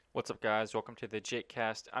What's up, guys? Welcome to the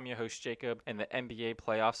JakeCast. I'm your host, Jacob, and the NBA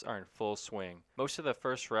playoffs are in full swing. Most of the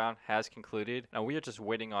first round has concluded, and we are just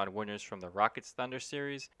waiting on winners from the Rockets Thunder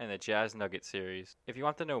series and the Jazz Nuggets series. If you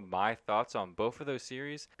want to know my thoughts on both of those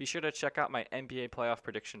series, be sure to check out my NBA playoff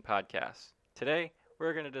prediction podcast. Today,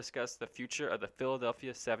 we're going to discuss the future of the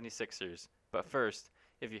Philadelphia 76ers. But first,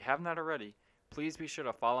 if you have not already, please be sure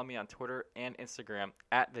to follow me on Twitter and Instagram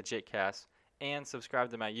at the JakeCast, and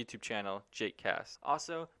subscribe to my YouTube channel, JakeCast.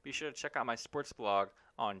 Also, be sure to check out my sports blog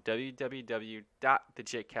on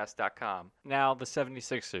www.thejakecast.com. Now, the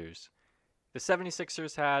 76ers. The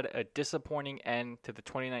 76ers had a disappointing end to the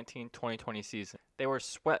 2019-2020 season. They were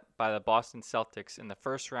swept by the Boston Celtics in the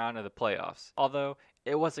first round of the playoffs, although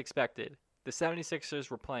it was expected. The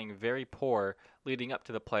 76ers were playing very poor leading up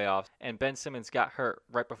to the playoffs, and Ben Simmons got hurt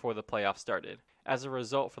right before the playoffs started. As a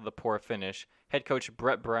result for the poor finish, head coach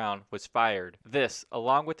Brett Brown was fired. This,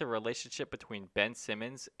 along with the relationship between Ben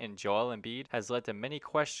Simmons and Joel Embiid, has led to many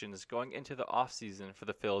questions going into the offseason for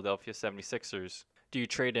the Philadelphia 76ers. Do you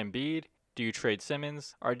trade Embiid? Do you trade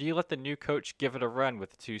Simmons? Or do you let the new coach give it a run with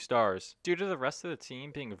the two stars? Due to the rest of the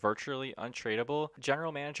team being virtually untradeable,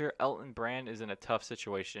 general manager Elton Brand is in a tough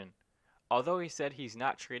situation. Although he said he's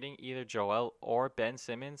not trading either Joel or Ben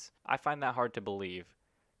Simmons, I find that hard to believe.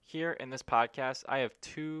 Here in this podcast, I have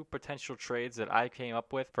two potential trades that I came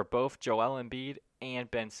up with for both Joel Embiid and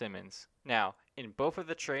Ben Simmons. Now, in both of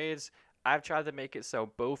the trades, I've tried to make it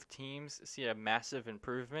so both teams see a massive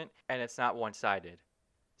improvement and it's not one-sided.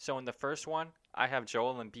 So in the first one, I have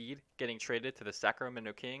Joel Embiid getting traded to the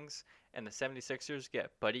Sacramento Kings, and the 76ers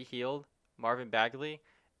get Buddy Hield, Marvin Bagley,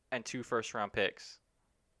 and 2 first-round picks.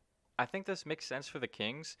 I think this makes sense for the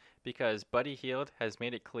Kings because Buddy Hield has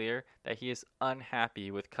made it clear that he is unhappy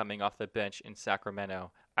with coming off the bench in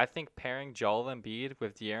Sacramento. I think pairing Joel Embiid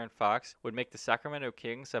with De'Aaron Fox would make the Sacramento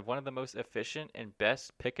Kings have one of the most efficient and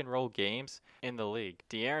best pick-and-roll games in the league.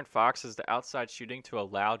 De'Aaron Fox is the outside shooting to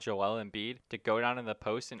allow Joel Embiid to go down in the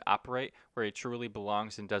post and operate where he truly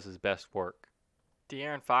belongs and does his best work.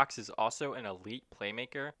 De'Aaron Fox is also an elite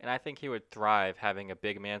playmaker, and I think he would thrive having a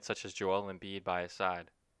big man such as Joel Embiid by his side.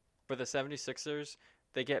 For the 76ers,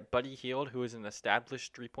 they get Buddy Hield, who is an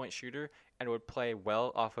established three-point shooter and would play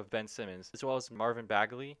well off of Ben Simmons, as well as Marvin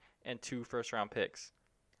Bagley and 2 first-round picks.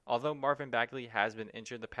 Although Marvin Bagley has been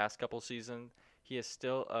injured the past couple seasons, he is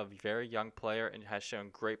still a very young player and has shown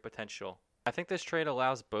great potential. I think this trade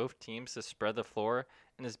allows both teams to spread the floor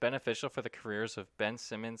and is beneficial for the careers of Ben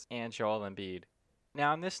Simmons and Joel Embiid.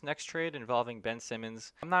 Now, in this next trade involving Ben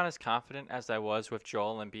Simmons, I'm not as confident as I was with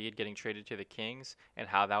Joel Embiid getting traded to the Kings and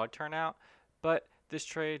how that would turn out, but this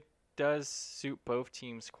trade does suit both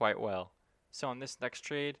teams quite well. So in this next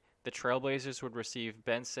trade, the Trailblazers would receive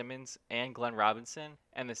Ben Simmons and Glenn Robinson,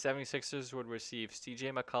 and the 76ers would receive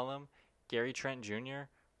CJ McCollum, Gary Trent Jr.,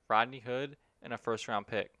 Rodney Hood, and a first-round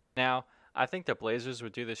pick. Now, I think the Blazers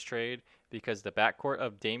would do this trade because the backcourt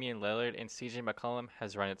of Damian Lillard and CJ McCollum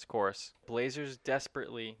has run its course. Blazers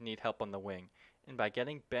desperately need help on the wing, and by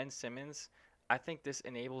getting Ben Simmons, I think this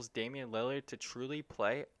enables Damian Lillard to truly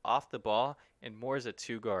play off the ball and more as a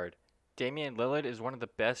two-guard. Damian Lillard is one of the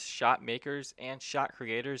best shot makers and shot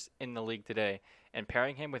creators in the league today, and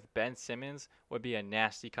pairing him with Ben Simmons would be a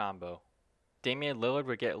nasty combo. Damian Lillard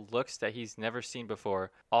would get looks that he's never seen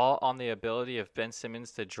before, all on the ability of Ben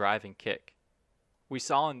Simmons to drive and kick. We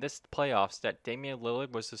saw in this playoffs that Damian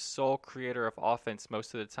Lillard was the sole creator of offense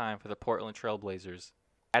most of the time for the Portland Trailblazers.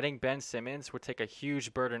 Adding Ben Simmons would take a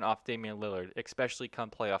huge burden off Damian Lillard, especially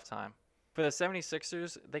come playoff time. For the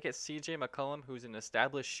 76ers, they get CJ McCollum, who's an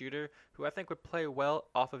established shooter, who I think would play well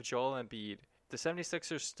off of Joel Embiid. The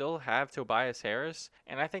 76ers still have Tobias Harris,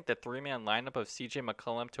 and I think the three-man lineup of CJ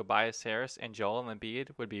McCollum, Tobias Harris, and Joel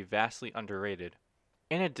Embiid would be vastly underrated.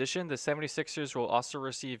 In addition, the 76ers will also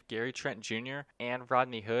receive Gary Trent Jr. and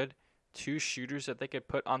Rodney Hood, 2 shooters that they could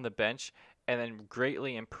put on the bench and then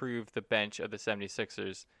greatly improve the bench of the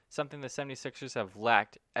 76ers, something the 76ers have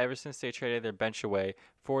lacked ever since they traded their bench away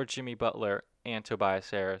for Jimmy Butler and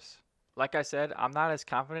Tobias Harris. Like I said, I'm not as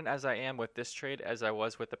confident as I am with this trade as I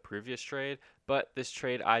was with the previous trade, but this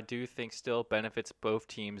trade I do think still benefits both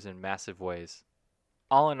teams in massive ways.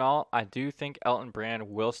 All in all, I do think Elton Brand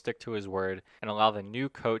will stick to his word and allow the new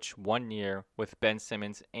coach 1 year with Ben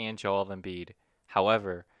Simmons and Joel Embiid.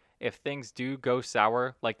 However, if things do go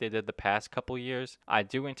sour like they did the past couple years, I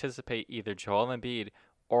do anticipate either Joel Embiid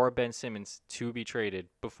or Ben Simmons to be traded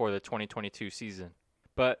before the 2022 season.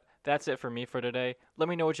 But that's it for me for today. Let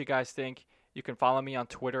me know what you guys think. You can follow me on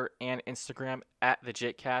Twitter and Instagram at the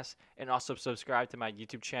JakeCast, and also subscribe to my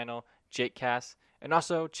YouTube channel, JakeCast, and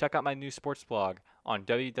also check out my new sports blog on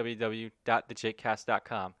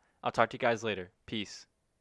www.thejakecast.com. I'll talk to you guys later. Peace.